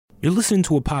You're listening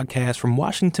to a podcast from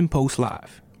Washington Post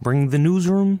Live, bringing the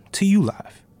newsroom to you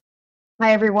live.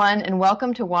 Hi, everyone, and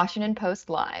welcome to Washington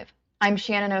Post Live. I'm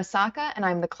Shannon Osaka, and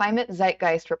I'm the climate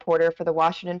zeitgeist reporter for the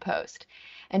Washington Post.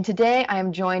 And today I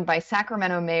am joined by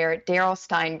Sacramento Mayor Darrell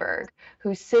Steinberg,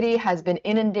 whose city has been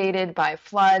inundated by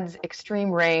floods,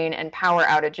 extreme rain, and power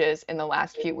outages in the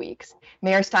last few weeks.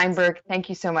 Mayor Steinberg, thank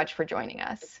you so much for joining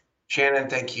us. Shannon,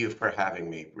 thank you for having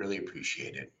me. Really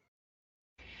appreciate it.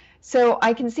 So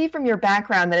I can see from your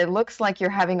background that it looks like you're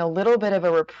having a little bit of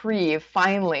a reprieve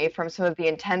finally from some of the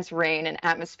intense rain and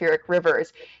atmospheric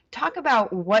rivers. Talk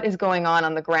about what is going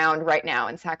on the ground right now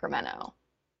in Sacramento.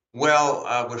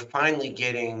 Well, we're finally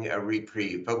getting a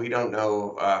reprieve, but we don't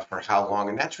know for how long.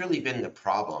 And that's really been the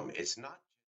problem. It's not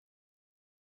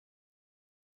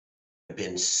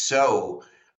been so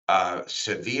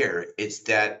severe, it's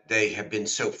that they have been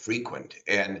so frequent.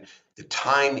 And the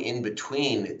time in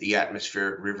between the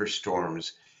atmospheric river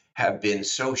storms have been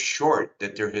so short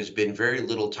that there has been very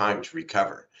little time to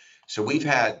recover. So we've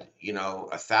had,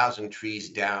 1,000 trees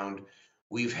downed.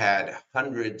 We've had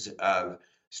hundreds of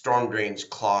storm drains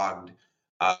clogged.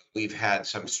 We've had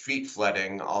some street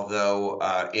flooding,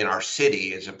 although in our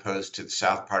city, as opposed to the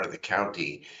south part of the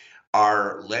county,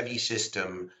 our levee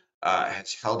system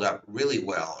has held up really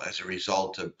well as a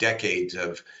result of decades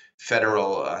of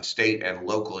federal, state, and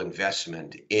local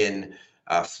investment in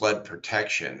flood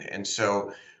protection. And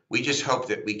so we just hope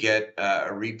that we get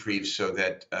a reprieve so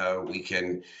that we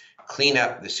can clean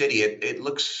up the city. It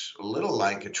looks a little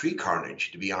like a tree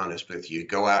carnage, to be honest with you.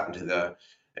 Go out into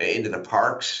the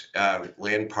parks,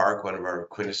 Land Park, one of our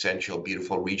quintessential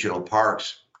beautiful regional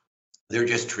parks. They're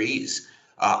just trees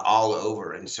all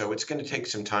over. And so it's going to take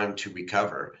some time to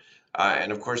recover.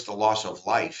 And of course, the loss of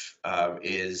life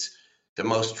is the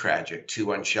most tragic.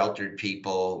 2 unsheltered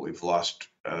people. We've lost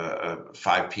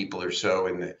 5 people or so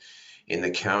in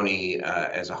the county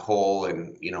as a whole,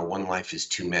 and 1 life is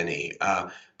too many.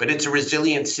 But it's a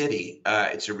resilient city.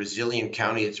 It's a resilient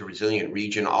county. It's a resilient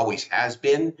region. Always has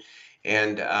been,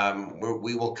 and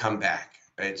we will come back.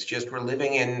 It's just we're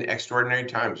living in extraordinary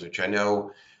times, which I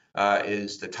know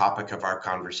is the topic of our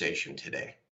conversation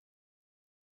today.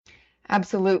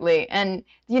 Absolutely. And,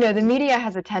 the media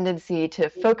has a tendency to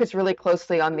focus really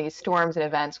closely on these storms and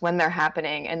events when they're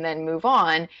happening and then move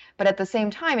on. But at the same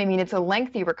time, it's a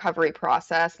lengthy recovery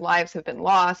process. Lives have been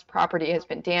lost, property has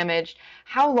been damaged.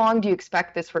 How long do you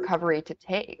expect this recovery to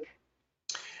take?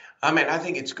 I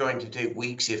think it's going to take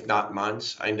weeks, if not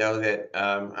months. I know that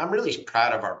I'm really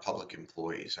proud of our public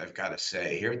employees, I've got to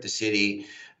say. Here at the city,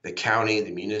 the county,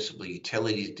 the municipal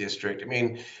utilities district.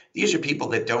 These are people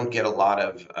that don't get a lot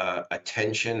of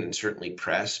attention and certainly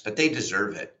press, but they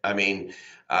deserve it.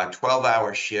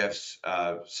 12-hour shifts,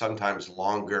 sometimes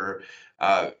longer,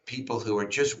 people who are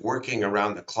just working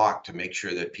around the clock to make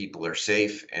sure that people are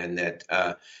safe and that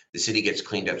the city gets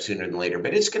cleaned up sooner than later.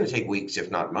 But it's going to take weeks, if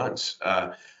not months.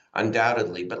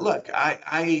 Undoubtedly. But look,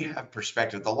 I have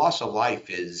perspective. The loss of life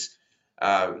is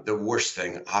the worst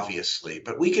thing, obviously,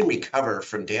 but we can recover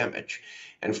from damage.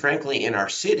 And frankly, in our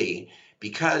city,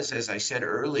 because, as I said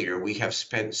earlier, we have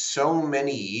spent so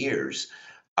many years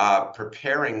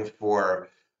preparing for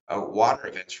water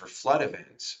events, for flood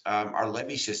events, our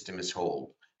levee system is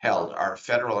held. Our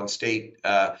federal and state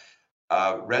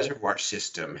reservoir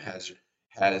system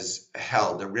has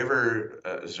held. The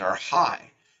rivers are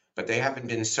high, but they haven't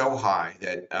been so high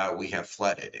that we have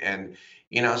flooded. And,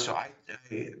 so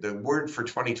the word for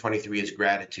 2023 is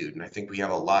gratitude. And I think we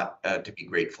have a lot to be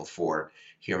grateful for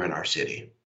here in our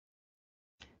city.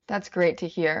 That's great to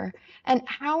hear. And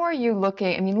how are you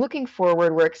looking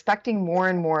forward, we're expecting more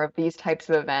and more of these types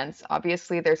of events.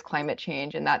 Obviously, there's climate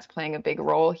change, and that's playing a big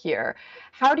role here.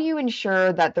 How do you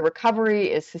ensure that the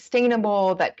recovery is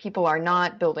sustainable, that people are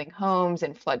not building homes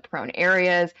in flood-prone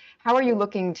areas? How are you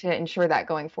looking to ensure that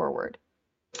going forward?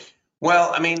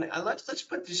 Well, let's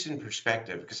put this in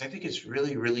perspective, because I think it's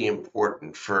really, really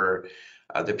important for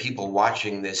the people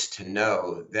watching this to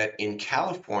know that in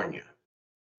California,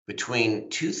 between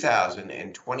 2000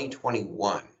 and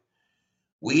 2021,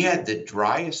 we had the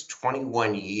driest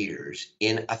 21 years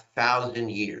in 1,000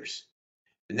 years.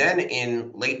 And then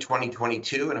in late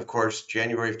 2022, and of course,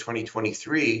 January of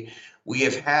 2023, we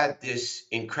have had this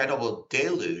incredible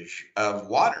deluge of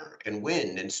water and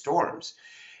wind and storms.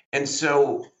 And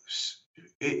so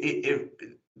the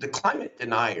climate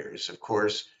deniers, of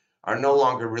course, are no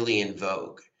longer really in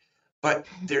vogue. But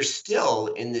there's still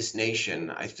in this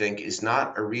nation, I think, is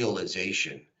not a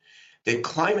realization that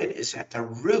climate is at the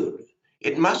root.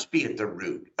 It must be at the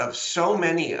root of so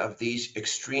many of these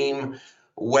extreme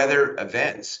weather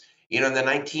events. In the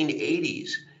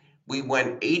 1980s, we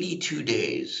went 82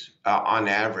 days on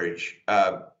average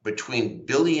between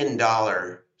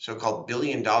so-called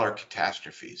billion-dollar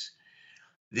catastrophes.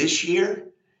 This year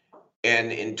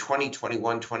and in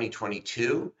 2021,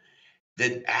 2022,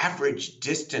 the average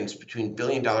distance between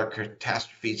billion-dollar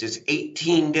catastrophes is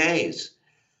 18 days.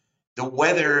 The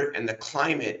weather and the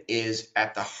climate is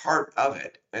at the heart of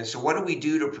it. And so what do we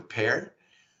do to prepare?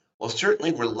 Well,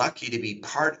 certainly we're lucky to be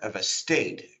part of a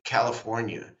state,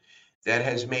 California, that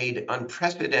has made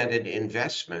unprecedented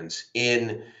investments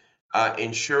in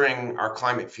ensuring our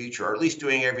climate future, or at least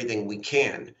doing everything we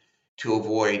can to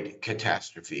avoid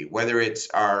catastrophe, whether it's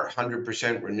our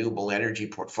 100% renewable energy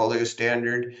portfolio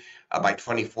standard by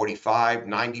 2045,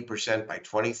 90% by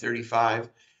 2035,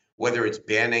 whether it's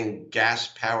banning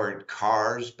gas-powered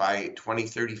cars by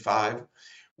 2035,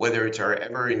 whether it's our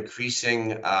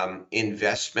ever-increasing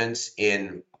investments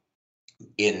in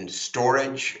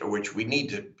storage, which we need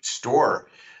to store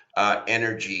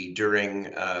energy during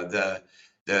the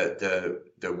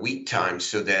weak times,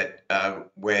 so that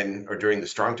during the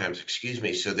strong times, excuse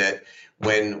me, so that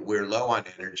when we're low on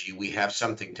energy, we have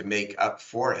something to make up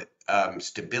for it.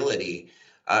 Stability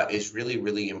is really,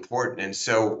 really important. And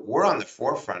so we're on the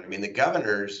forefront. I mean, the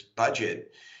governor's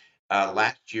budget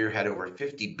last year had over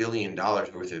 $50 billion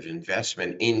worth of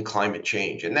investment in climate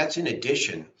change. And that's in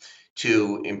addition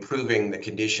to improving the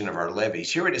condition of our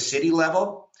levees. Here at a city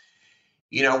level,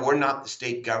 we're not the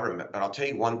state government, but I'll tell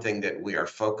you one thing that we are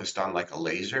focused on like a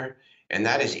laser, and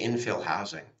that is infill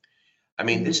housing. I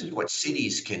mean, this is what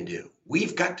cities can do.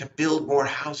 We've got to build more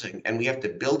housing, and we have to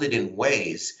build it in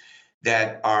ways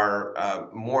that are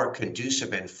more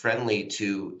conducive and friendly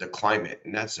to the climate.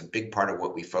 And that's a big part of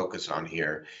what we focus on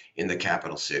here in the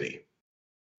capital city.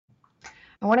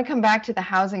 I want to come back to the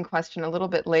housing question a little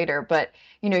bit later, but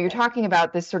you're talking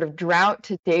about this sort of drought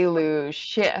to deluge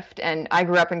shift. And I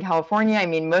grew up in California. I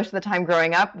mean, most of the time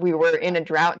growing up, we were in a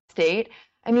drought state.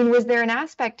 I mean, was there an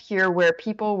aspect here where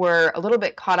people were a little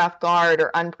bit caught off guard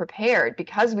or unprepared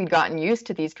because we'd gotten used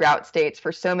to these drought states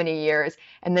for so many years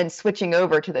and then switching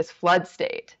over to this flood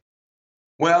state?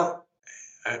 Well,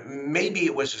 maybe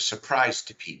it was a surprise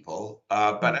to people,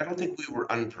 but I don't think we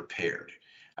were unprepared.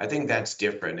 I think that's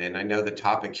different. And I know the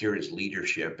topic here is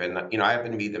leadership. And, I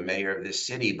happen to be the mayor of this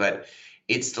city, but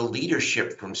it's the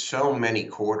leadership from so many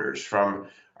quarters. From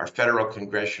our federal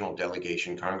congressional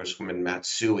delegation, Congresswoman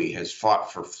Matsui has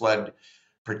fought for flood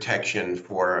protection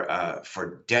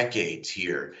for decades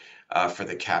here for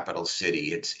the capital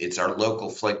city. It's our local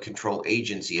flood control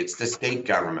agency. It's the state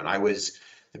government. I was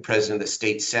the president of the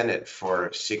state Senate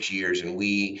for 6 years, and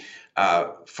we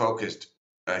focused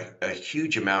a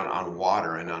huge amount on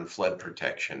water and on flood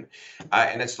protection.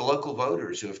 And it's the local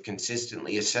voters who have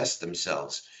consistently assessed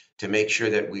themselves to make sure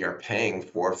that we are paying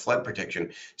for flood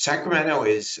protection. Sacramento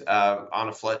is in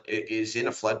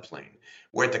a floodplain.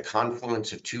 We're at the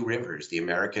confluence of two rivers, the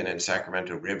American and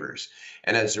Sacramento rivers.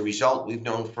 And as a result, we've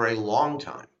known for a long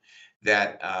time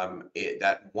that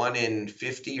that 1 in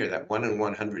 50 or that 1 in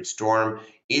 100 storm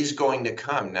is going to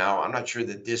come. Now, I'm not sure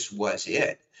that this was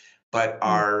it, but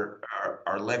our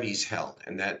levees held,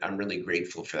 and that I'm really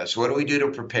grateful for that. So what do we do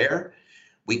to prepare?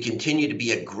 We continue to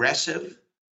be aggressive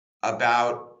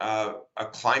about a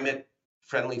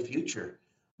climate-friendly future.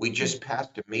 We just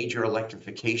passed a major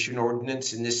electrification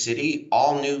ordinance in this city.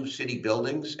 All new city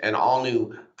buildings and all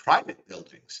new private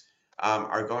buildings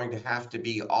are going to have to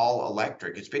be all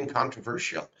electric. It's been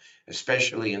controversial,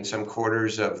 especially in some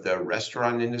quarters of the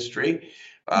restaurant industry,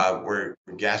 where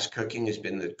gas cooking has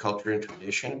been the culture and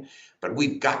tradition. But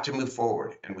we've got to move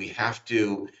forward, and we have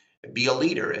to be a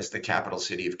leader as the capital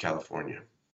city of California.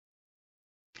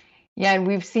 Yeah, and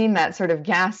we've seen that sort of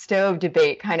gas stove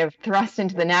debate kind of thrust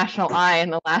into the national eye in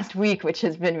the last week, which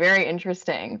has been very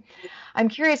interesting. I'm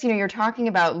curious, you're talking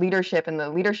about leadership and the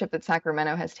leadership that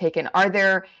Sacramento has taken. Are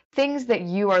there things that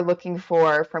you are looking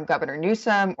for from Governor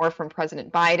Newsom or from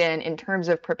President Biden in terms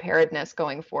of preparedness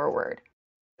going forward?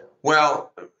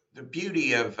 Well, the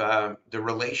beauty of the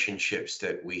relationships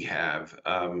that we have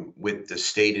with the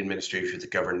state administration, with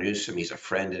Governor Newsom, he's a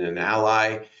friend and an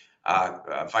ally.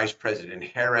 Vice President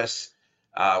Harris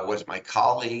was my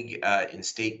colleague in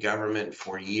state government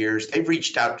for years. They've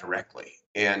reached out directly,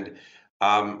 and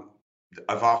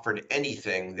I've offered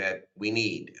anything that we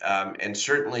need. And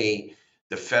certainly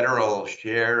the federal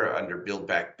share under Build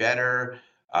Back Better,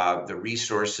 the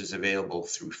resources available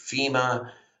through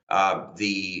FEMA,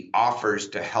 the offers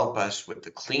to help us with the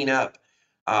cleanup,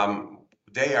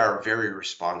 they are very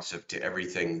responsive to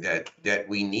everything that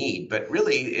we need. But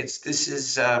really, this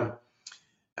is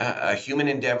a human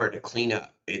endeavor to clean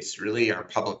up. It's really our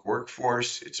public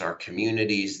workforce. It's our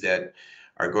communities that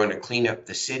are going to clean up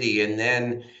the city. And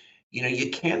then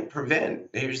You can't prevent,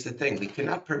 here's the thing, we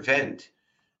cannot prevent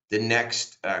the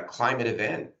next climate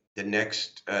event, the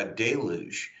next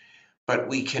deluge, but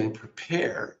we can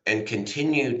prepare and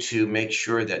continue to make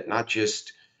sure that not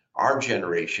just our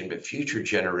generation, but future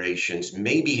generations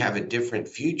maybe have a different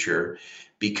future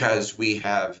because we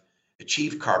have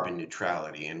achieved carbon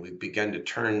neutrality and we've begun to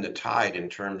turn the tide in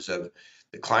terms of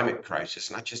the climate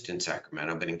crisis, not just in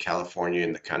Sacramento, but in California,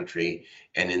 in the country,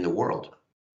 and in the world.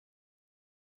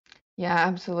 Yeah,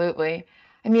 absolutely.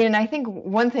 I mean, and I think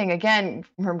one thing, again,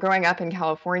 from growing up in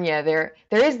California, there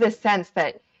is this sense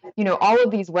that, all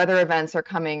of these weather events are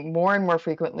coming more and more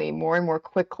frequently, more and more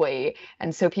quickly.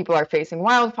 And so people are facing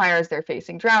wildfires, they're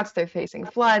facing droughts, they're facing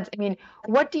floods. I mean,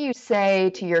 what do you say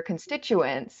to your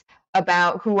constituents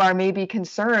about who are maybe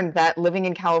concerned that living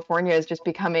in California is just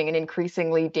becoming an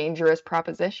increasingly dangerous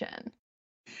proposition?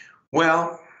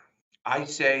 Well, I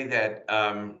say that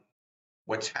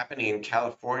what's happening in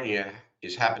California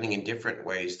is happening in different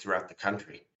ways throughout the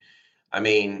country. I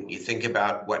mean, you think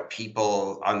about what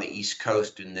people on the East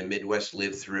Coast and the Midwest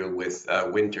live through with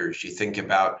winters. You think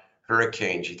about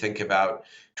hurricanes. You think about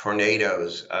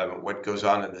tornadoes. What goes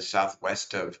on in the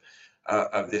southwest of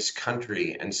this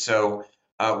country, and so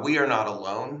we are not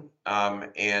alone.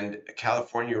 And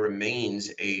California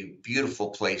remains a beautiful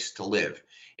place to live.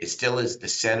 It still is the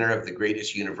center of the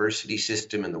greatest university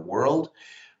system in the world.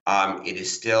 It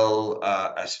is still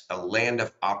a land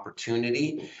of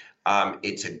opportunity.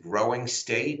 It's a growing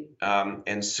state,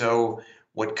 and so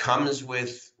what comes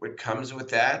with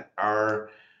that are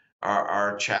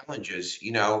challenges,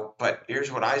 But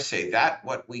here's what I say: that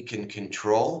what we can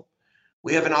control,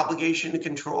 we have an obligation to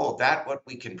control. That what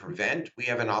we can prevent, we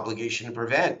have an obligation to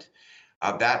prevent.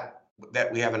 That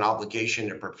we have an obligation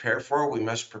to prepare for, we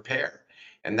must prepare,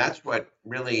 and that's what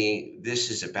really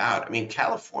this is about. I mean,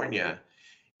 California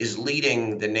is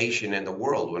leading the nation and the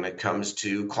world when it comes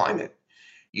to climate.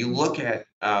 You look at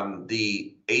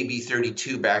the AB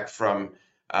 32 back from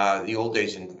the old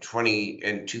days in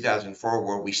 2004,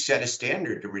 where we set a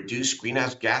standard to reduce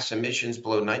greenhouse gas emissions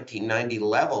below 1990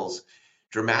 levels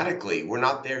dramatically. We're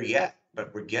not there yet,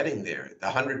 but we're getting there. The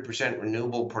 100%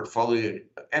 renewable portfolio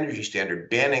energy standard,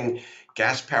 banning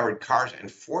gas-powered cars and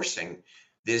forcing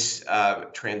this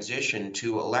transition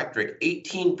to electric.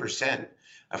 18%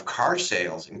 of car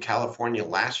sales in California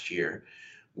last year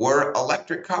were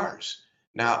electric cars.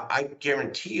 Now, I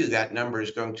guarantee you that number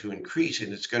is going to increase,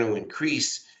 and it's going to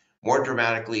increase more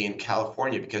dramatically in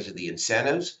California because of the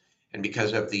incentives and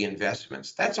because of the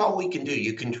investments. That's all we can do.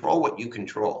 You control what you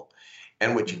control.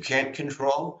 And what you can't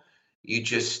control, you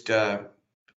just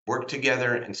work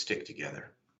together and stick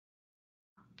together.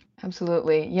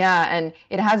 Absolutely. Yeah. And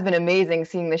it has been amazing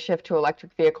seeing the shift to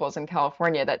electric vehicles in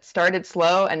California that started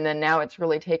slow and then now it's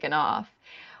really taken off.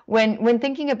 When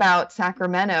thinking about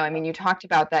Sacramento, I mean, you talked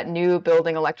about that new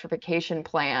building electrification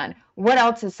plan. What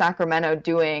else is Sacramento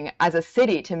doing as a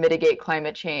city to mitigate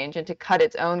climate change and to cut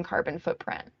its own carbon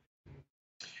footprint?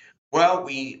 Well,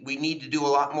 we need to do a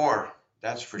lot more.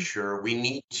 That's for sure. We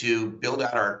need to build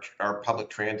out our public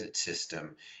transit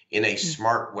system in a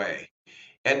smart way.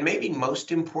 And maybe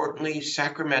most importantly,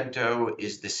 Sacramento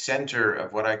is the center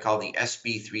of what I call the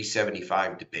SB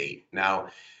 375 debate. Now,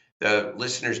 the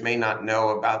listeners may not know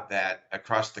about that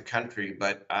across the country,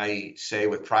 but I say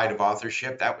with pride of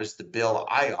authorship, that was the bill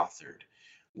I authored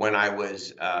when I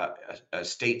was a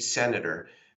state senator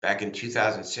back in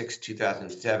 2006,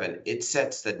 2007. It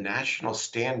sets the national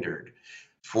standard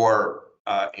for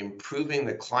improving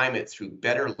the climate through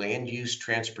better land use,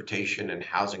 transportation, and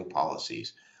housing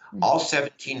policies. All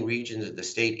 17 regions of the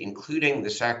state, including the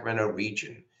Sacramento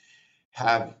region,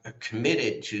 have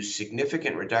committed to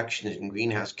significant reductions in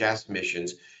greenhouse gas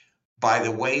emissions by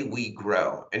the way we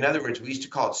grow. In other words, we used to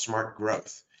call it smart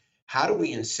growth. How do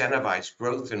we incentivize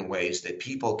growth in ways that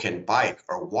people can bike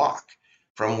or walk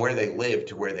from where they live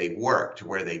to where they work to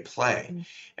where they play?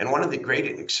 And one of the great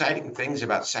exciting things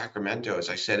about Sacramento, as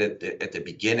I said at the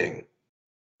beginning,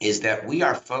 is that we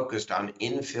are focused on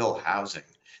infill housing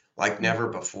like never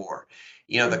before.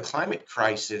 The climate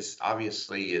crisis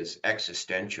obviously is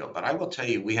existential, but I will tell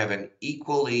you, we have an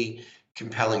equally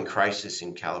compelling crisis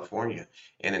in California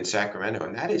and in Sacramento,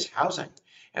 and that is housing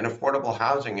and affordable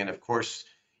housing. And of course,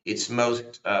 its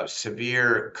most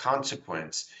severe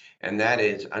consequence, and that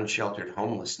is unsheltered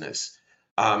homelessness.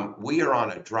 We are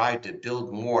on a drive to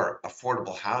build more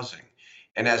affordable housing.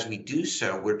 And as we do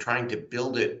so, we're trying to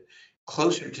build it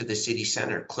closer to the city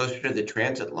center, closer to the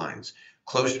transit lines,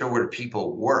 closer to where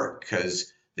people work,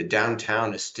 because the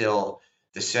downtown is still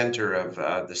the center of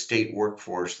the state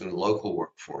workforce and the local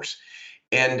workforce.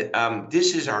 And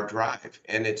this is our drive.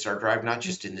 And it's our drive not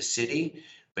just in the city,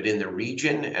 but in the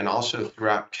region and also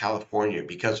throughout California,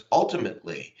 because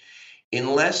ultimately,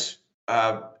 unless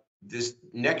this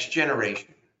next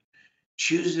generation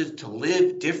chooses to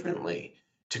live differently,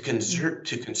 to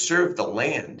conserve the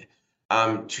land,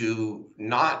 to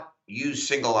not use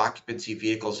single occupancy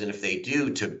vehicles, and if they do,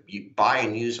 to buy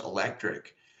and use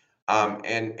electric,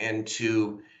 and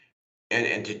to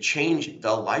change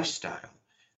the lifestyle,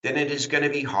 then it is going to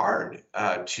be hard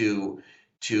to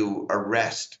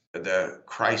arrest the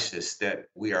crisis that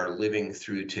we are living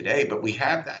through today. But we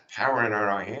have that power in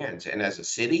our hands, and as a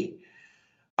city,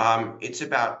 it's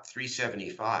about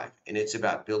 375, and it's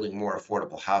about building more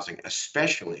affordable housing,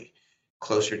 especially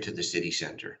closer to the city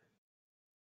center.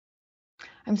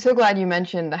 I'm so glad you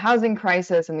mentioned the housing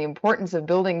crisis and the importance of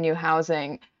building new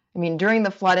housing. I mean, during the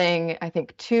flooding, I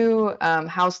think 2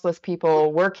 houseless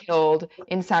people were killed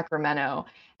in Sacramento.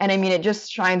 And I mean, it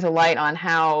just shines a light on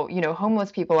how,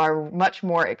 homeless people are much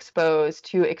more exposed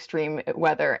to extreme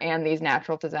weather and these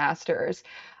natural disasters.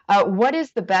 What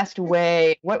is the best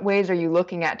way? What ways are you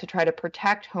looking at to try to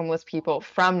protect homeless people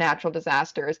from natural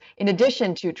disasters, in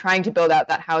addition to trying to build out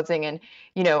that housing and,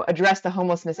 address the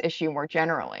homelessness issue more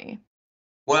generally?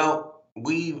 Well,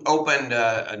 we opened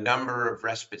a number of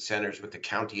respite centers with the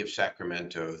County of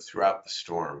Sacramento throughout the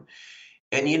storm,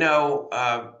 and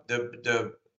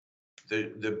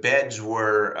the beds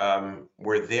were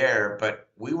there, but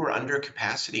we were under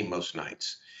capacity most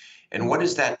nights. And what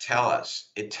does that tell us?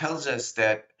 It tells us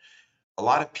that a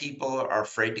lot of people are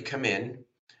afraid to come in,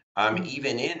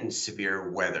 even in severe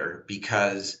weather,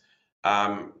 because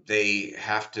they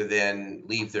have to then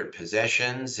leave their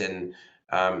possessions, and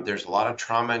there's a lot of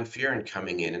trauma and fear in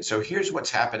coming in. And so here's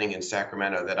what's happening in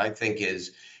Sacramento that I think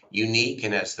is unique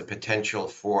and has the potential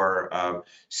for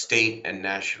state and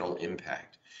national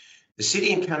impact. The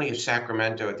City and County of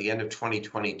Sacramento at the end of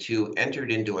 2022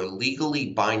 entered into a legally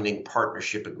binding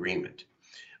partnership agreement.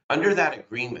 Under that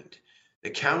agreement, the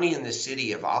county and the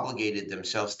city have obligated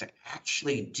themselves to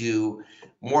actually do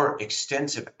more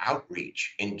extensive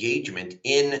outreach engagement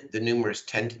in the numerous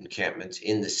tent encampments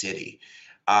in the city.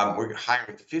 We're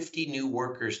hiring 50 new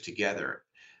workers together,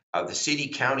 the city,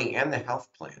 county, and the health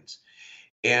plans.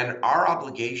 And our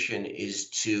obligation is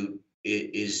to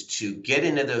get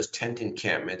into those tent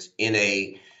encampments in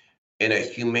a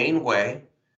humane way,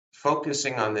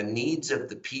 focusing on the needs of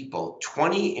the people.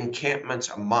 20 encampments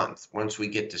a month once we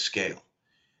get to scale.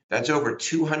 That's over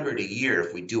 200 a year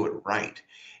if we do it right.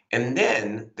 And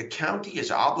then the county has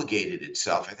obligated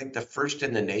itself, I think the first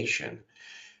in the nation,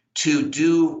 to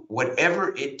do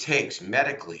whatever it takes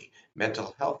medically,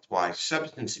 mental health-wise,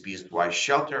 substance abuse-wise,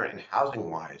 shelter and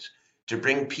housing-wise, to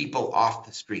bring people off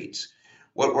the streets.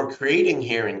 What we're creating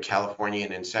here in California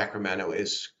and in Sacramento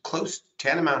is close,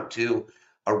 tantamount to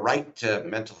a right to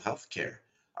mental health care,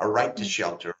 a right to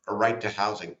shelter, a right to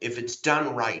housing, if it's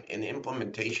done right, and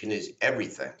implementation is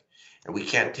everything, and we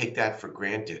can't take that for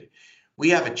granted.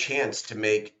 We have a chance to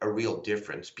make a real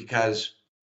difference, because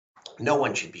no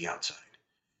one should be outside.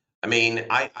 I mean,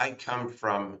 I come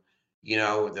from,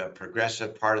 the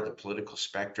progressive part of the political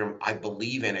spectrum. I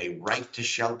believe in a right to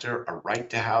shelter, a right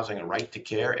to housing, a right to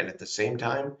care. And at the same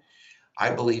time,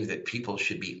 I believe that people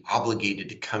should be obligated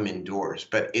to come indoors.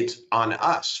 But it's on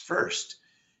us first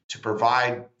to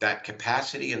provide that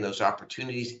capacity and those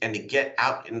opportunities, and to get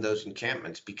out in those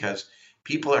encampments, because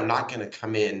people are not going to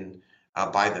come in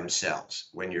by themselves.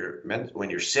 When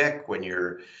you're sick, when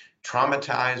you're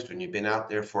traumatized, when you've been out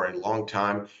there for a long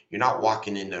time, you're not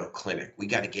walking into a clinic. We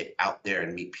got to get out there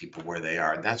and meet people where they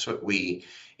are. And that's what we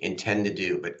intend to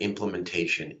do. But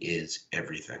implementation is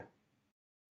everything.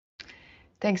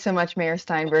 Thanks so much, Mayor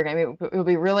Steinberg. I mean, it will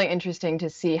be really interesting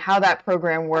to see how that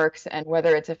program works and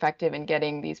whether it's effective in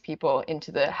getting these people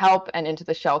into the help and into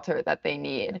the shelter that they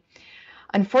need.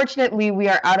 Unfortunately, we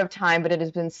are out of time, but it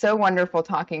has been so wonderful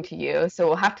talking to you. So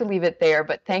we'll have to leave it there,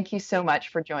 but thank you so much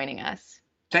for joining us.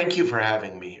 Thank you for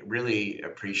having me. Really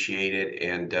appreciate it.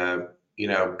 And,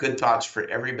 good thoughts for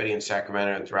everybody in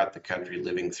Sacramento and throughout the country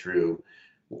living through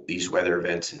these weather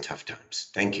events and tough times.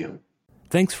 Thank you.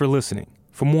 Thanks for listening.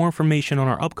 For more information on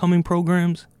our upcoming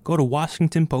programs, go to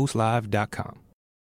WashingtonPostLive.com.